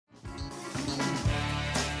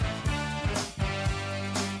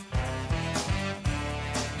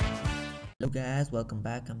Hello guys, welcome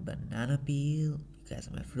back. I'm Banana Peel. You guys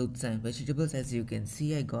are my fruits and vegetables. As you can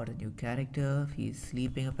see, I got a new character. He's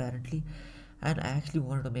sleeping apparently. And I actually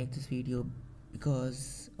wanted to make this video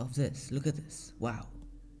because of this. Look at this. Wow.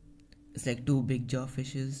 It's like two big jaw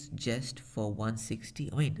fishes just for 160.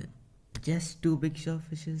 I mean, just two big jaw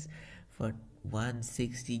fishes for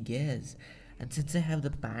 160 gears. And since I have the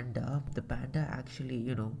panda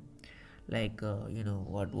actually,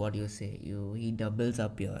 what do you say, he doubles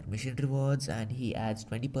up your mission rewards and he adds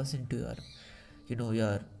 20% to your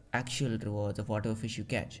your actual rewards of whatever fish you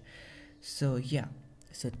catch. So yeah,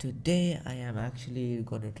 so today I am actually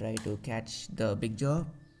gonna try to catch the big jaw.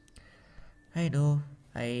 I know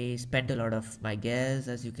I spent a lot of my gas,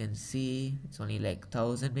 as you can see. It's only like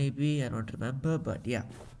 1,000 maybe, I don't remember, but yeah.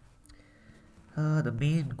 The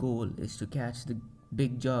main goal is to catch the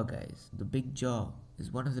big jaw, guys. The big jaw is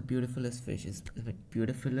one of the beautifulest fishes.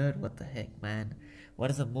 Beautifuler? What the heck, man? What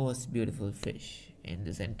is the most beautiful fish in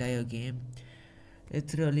this entire game?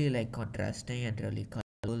 It's really like contrasting and really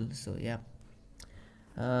colorful. So yeah,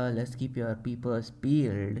 let's keep your peepers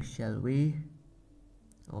peeled, shall we?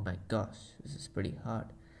 Oh my gosh, this is pretty hard.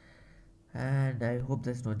 And I hope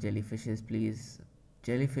there's no jellyfishes, please.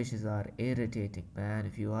 Jellyfishes are irritating, man.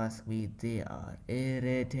 If you ask me, they are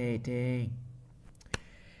irritating.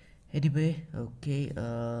 Anyway, okay,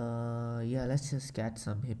 yeah, let's just catch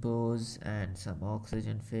some hippos and some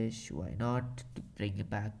oxygen fish. Why not? To bring it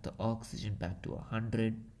back the oxygen back to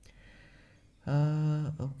 100.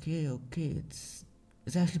 Okay,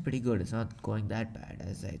 it's actually pretty good. It's not going that bad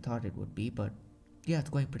as I thought it would be, but yeah, it's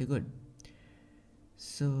going pretty good.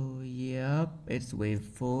 So, yep, it's wave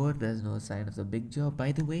 4. There's no sign of the big jaw.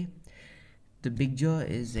 By the way, the big jaw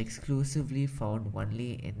is exclusively found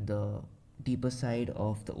only in the deeper side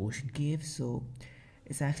of the ocean cave. So,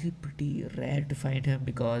 it's actually pretty rare to find him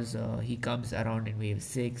because he comes around in wave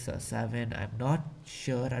 6 or 7. I'm not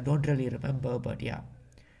sure. I don't really remember, but yeah.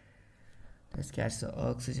 Let's catch the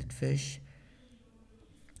oxygen fish.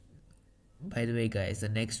 By the way, guys, the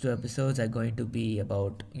next two episodes are going to be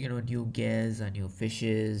about new gears and new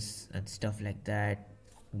fishes and stuff like that.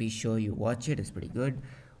 Be sure you watch it. It's pretty good.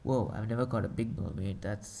 Whoa, I've never caught a big mermaid.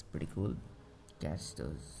 That's pretty cool. Catch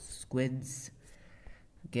those squids,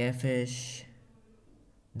 gearfish.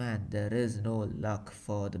 Man, there is no luck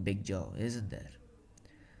for the big jaw, isn't there?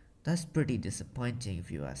 That's pretty disappointing if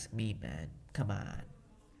you ask me, man. Come on.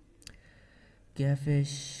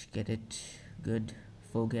 Gearfish, get it. Good.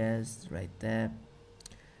 4 gears right there.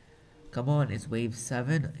 Come on, it's wave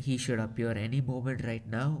 7. He should appear any moment right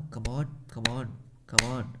now. Come on, come on, come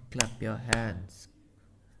on. Clap your hands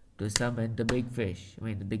to summon the big fish. I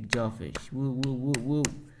mean, the big jawfish. Woo, woo, woo, woo.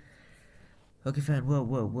 Okay, fan. Whoa,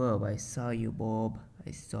 whoa, whoa. I saw you, Bob.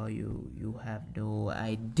 I saw you. You have no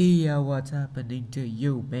idea what's happening to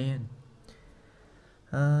you, man.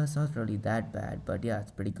 It's not really that bad, but yeah,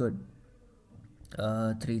 it's pretty good.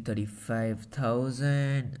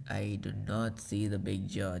 335,000. I do not see the big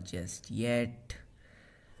jaw just yet.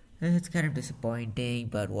 It's kind of disappointing,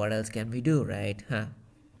 but what else can we do, right? Huh?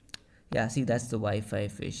 Yeah, see, that's the Wi-Fi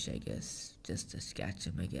fish, I guess. Just to catch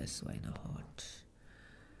him, I guess. Why not?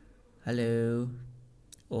 Hello,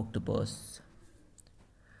 octopus.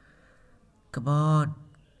 Come on.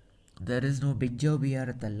 There is no big jaw. We are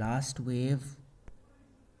at the last wave.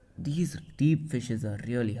 These deep fishes are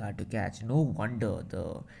really hard to catch. No wonder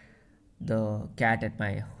the cat at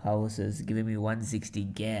my house is giving me 160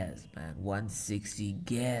 gas, man. 160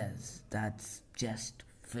 gas. That's just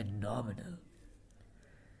phenomenal.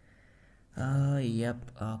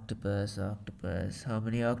 Yep, octopus, octopus. How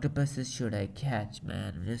many octopuses should I catch,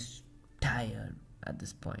 man? I'm just tired at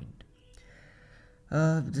this point.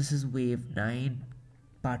 This is wave 9,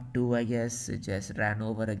 part 2, I guess. It just ran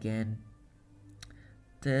over again.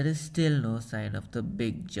 There is still no sign of the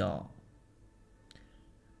big jaw.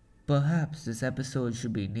 Perhaps this episode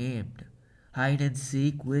should be named Hide and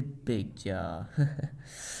Seek with Big Jaw.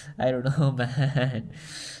 I don't know, man.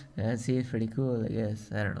 That seems pretty cool, I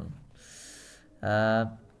guess. I don't know.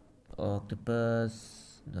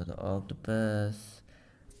 Octopus. Another octopus.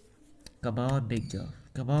 Come on, Big Jaw.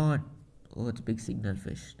 Come on. Oh, it's a big signal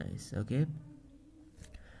fish. Nice. Okay.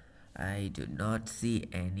 I do not see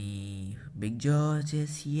any big jaw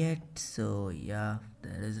just yet. So, yeah,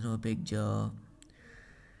 there is no big jaw.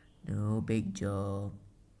 No big jaw.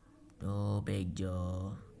 No big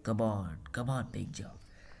jaw. Come on, big jaw.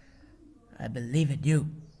 I believe in you.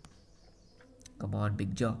 Come on,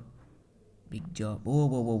 big jaw. Big jaw. Whoa,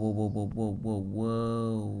 whoa, whoa, whoa, whoa, whoa, whoa, whoa,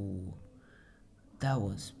 whoa. That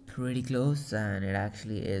was pretty close, and it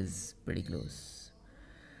actually is pretty close.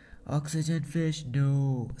 Oxygen fish,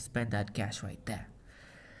 no. Spend that cash right there.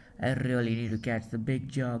 I really need to catch the big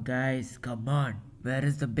jaw, guys. Come on. Where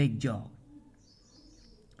is the big jaw?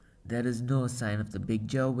 There is no sign of the big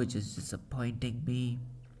jaw, which is disappointing me.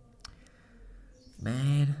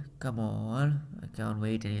 Man, come on. I can't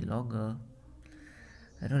wait any longer.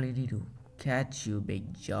 I really need to catch you,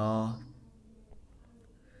 big jaw.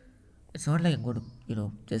 It's not like I'm going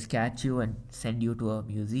to, just catch you and send you to a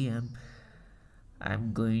museum.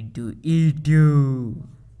 I'm going to eat you.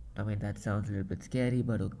 I mean, that sounds a little bit scary,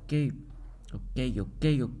 but okay. Okay.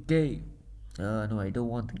 No, I don't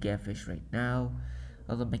want the gearfish right now.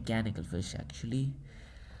 Or the mechanical fish, actually.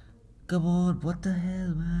 Come on, what the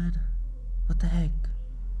hell, man? What the heck?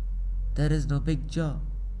 There is no big jaw.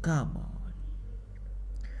 Come on.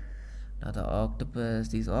 Now the octopus.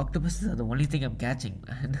 These octopuses are the only thing I'm catching,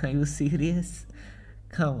 man. Are you serious?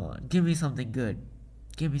 Come on, give me something good.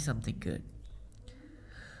 Give me something good.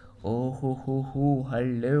 Oh ho ho ho,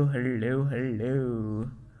 hello.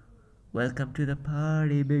 Welcome to the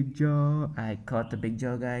party, Big Jaw. I caught the Big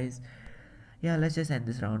Jaw, guys. Yeah, let's just end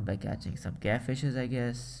this round by catching some catfishes, I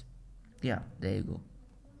guess. Yeah, there you go.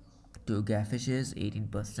 2 catfishes,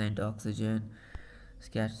 18% oxygen. Let's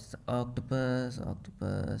catch the octopus,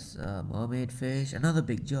 mermaid fish, another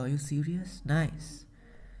Big Jaw. Are you serious? Nice.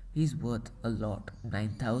 He's worth a lot.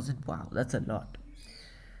 9,000. Wow, that's a lot.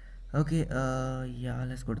 Okay, yeah,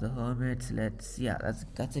 let's go to the hermits. That's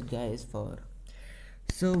it, guys.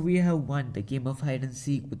 So we have won the game of hide and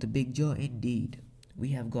seek with the big jaw. Indeed, we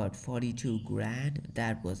have got 42 grand.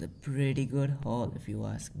 That was a pretty good haul, if you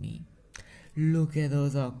ask me. Look at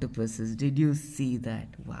those octopuses. Did you see that?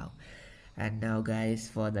 Wow. And now, guys,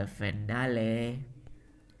 for the finale,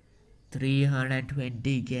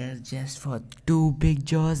 320 gas just for 2 big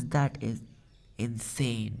jaws. That is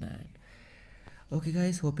insane, man. Okay,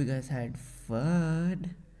 guys, hope you guys had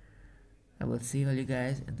fun. I will see all you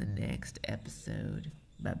guys in the next episode.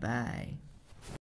 Bye bye.